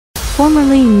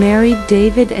formerly married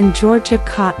David and Georgia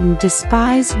Cotton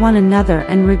despise one another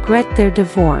and regret their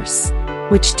divorce,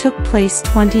 which took place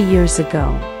 20 years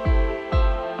ago.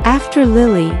 After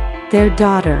Lily, their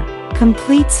daughter,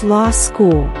 completes law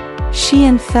school, she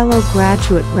and fellow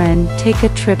graduate Ren take a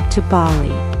trip to Bali.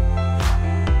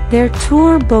 Their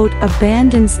tour boat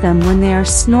abandons them when they are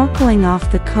snorkeling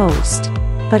off the coast,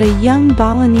 but a young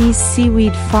Balinese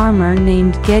seaweed farmer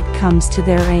named Ged comes to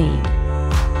their aid.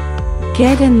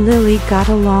 Ged and Lily got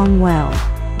along well.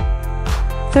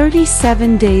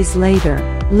 37 days later,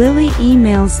 Lily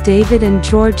emails David and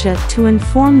Georgia to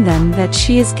inform them that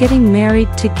she is getting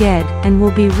married to Ged and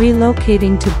will be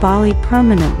relocating to Bali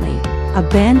permanently,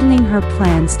 abandoning her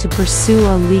plans to pursue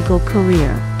a legal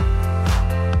career.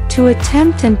 To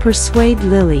attempt and persuade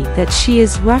Lily that she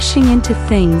is rushing into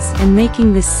things and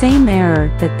making the same error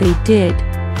that they did,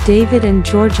 David and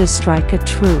Georgia strike a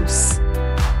truce.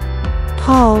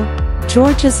 Paul,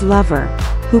 Georgia's lover,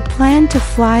 who planned to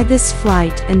fly this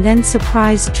flight and then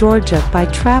surprise Georgia by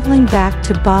traveling back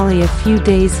to Bali a few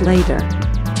days later,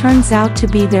 turns out to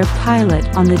be their pilot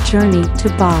on the journey to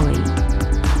Bali.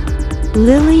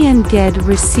 Lily and Ged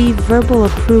receive verbal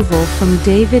approval from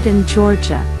David and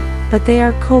Georgia, but they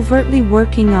are covertly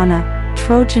working on a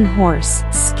Trojan horse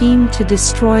scheme to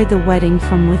destroy the wedding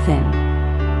from within.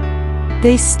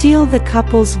 They steal the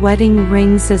couple's wedding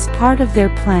rings as part of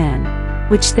their plan,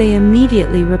 which they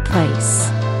immediately replace.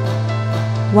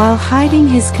 While hiding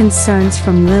his concerns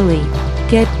from Lily,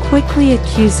 Ged quickly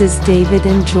accuses David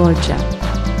and Georgia.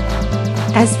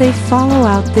 As they follow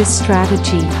out this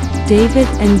strategy, David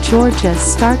and Georgia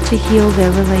start to heal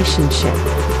their relationship.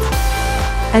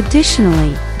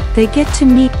 Additionally, they get to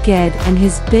meet Ged and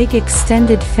his big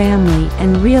extended family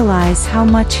and realize how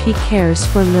much he cares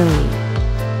for Lily.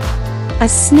 A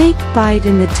snake bite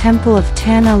in the temple of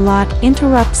Tanna Lot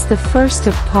interrupts the first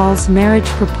of Paul's marriage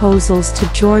proposals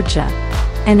to Georgia,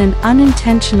 and an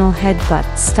unintentional headbutt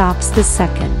stops the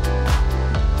second.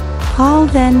 Paul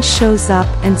then shows up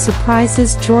and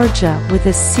surprises Georgia with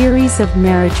a series of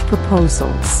marriage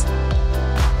proposals.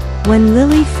 When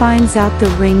Lily finds out the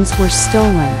rings were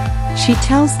stolen, she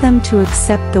tells them to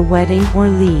accept the wedding or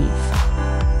leave.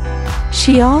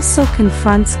 She also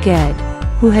confronts Ged,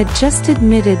 who had just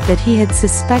admitted that he had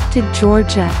suspected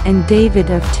Georgia and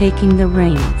David of taking the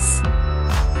rings.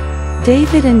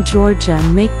 David and Georgia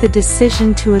make the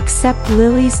decision to accept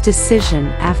Lily's decision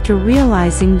after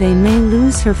realizing they may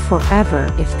lose her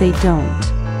forever if they don't.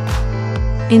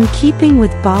 In keeping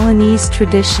with Balinese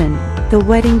tradition, the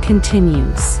wedding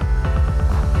continues.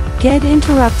 Ged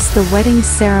interrupts the wedding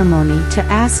ceremony to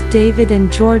ask David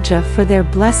and Georgia for their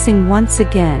blessing once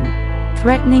again,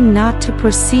 threatening not to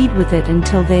proceed with it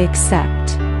until they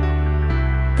accept.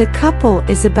 The couple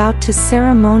is about to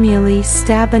ceremonially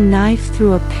stab a knife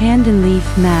through a pandan leaf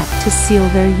mat to seal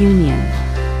their union.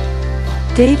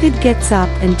 David gets up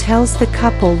and tells the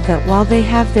couple that while they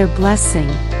have their blessing,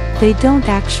 they don't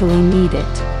actually need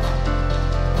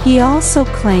it. He also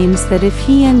claims that if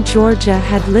he and Georgia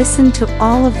had listened to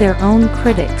all of their own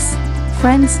critics,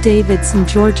 friends David's and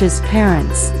Georgia's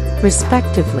parents,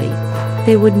 respectively,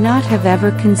 they would not have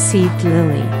ever conceived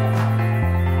Lily.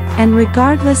 And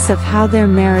regardless of how their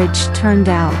marriage turned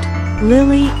out,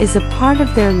 Lily is a part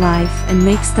of their life and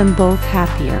makes them both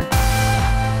happier.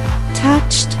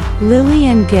 Touched, Lily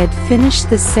and Ged finish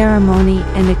the ceremony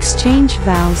and exchange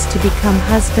vows to become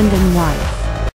husband and wife.